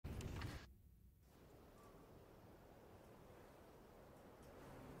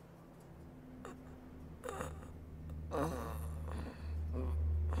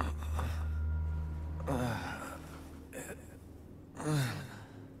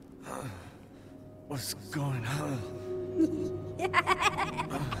What's going on?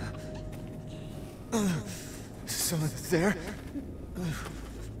 Someone there?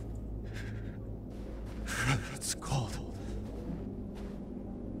 It's cold.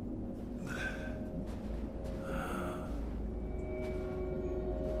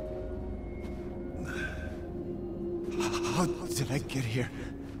 How did I get here?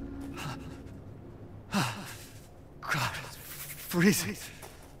 God, it's freezing.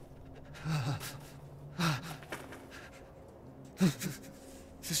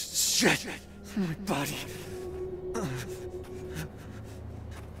 This shit in my body.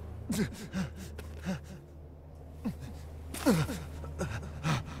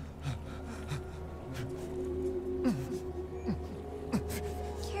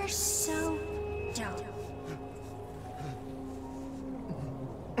 You're so dumb.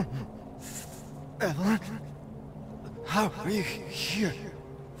 Evelyn? How are you here?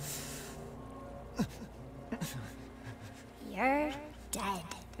 You're dead.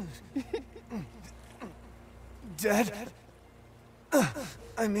 Dead?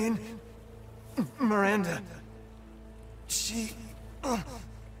 I mean, Miranda. She...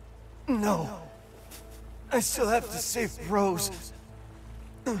 No. I still have to save Rose.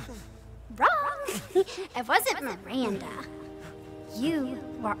 Wrong! It wasn't Miranda. You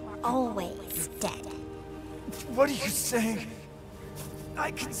were always dead. What are you saying?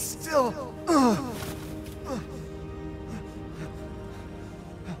 I can still...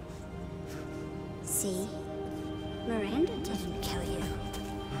 See? Miranda didn't kill you.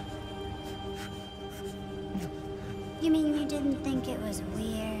 You mean you didn't think it was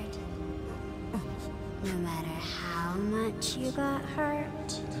weird? No matter how much you got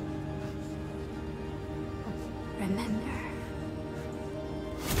hurt? Remember.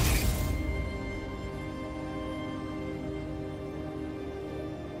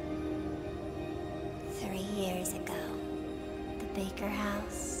 Years ago, the Baker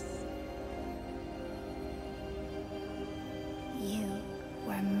house. You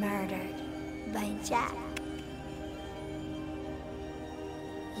were murdered by Jack.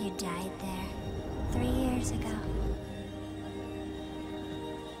 You died there 3 years ago.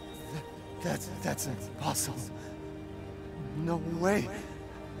 That's impossible. No way.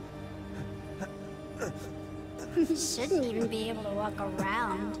 You shouldn't even be able to walk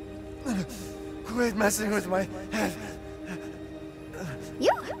around. Quit messing with my head.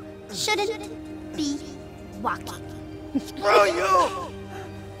 You shouldn't be walking. Screw you!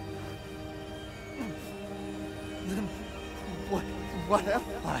 Then what am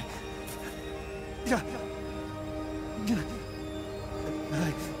I?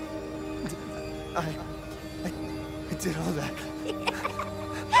 I did all that.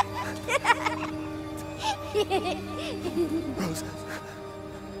 Rose.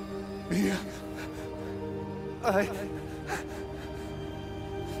 Yeah.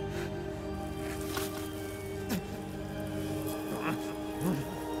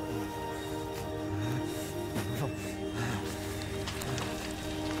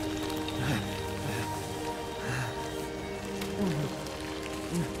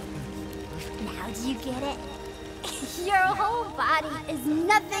 Now do you get it? Your whole body is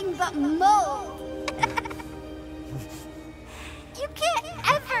nothing but mold. You can't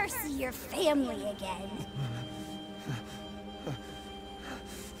ever see your family again.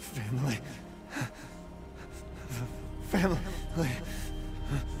 Family. Family.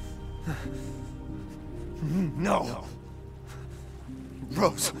 No.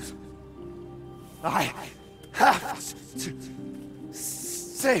 Rose. I have to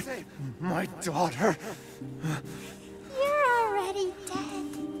save my daughter. You're already dead.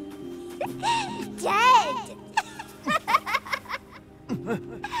 Dead!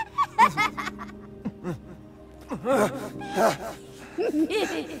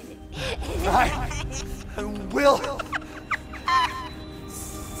 I will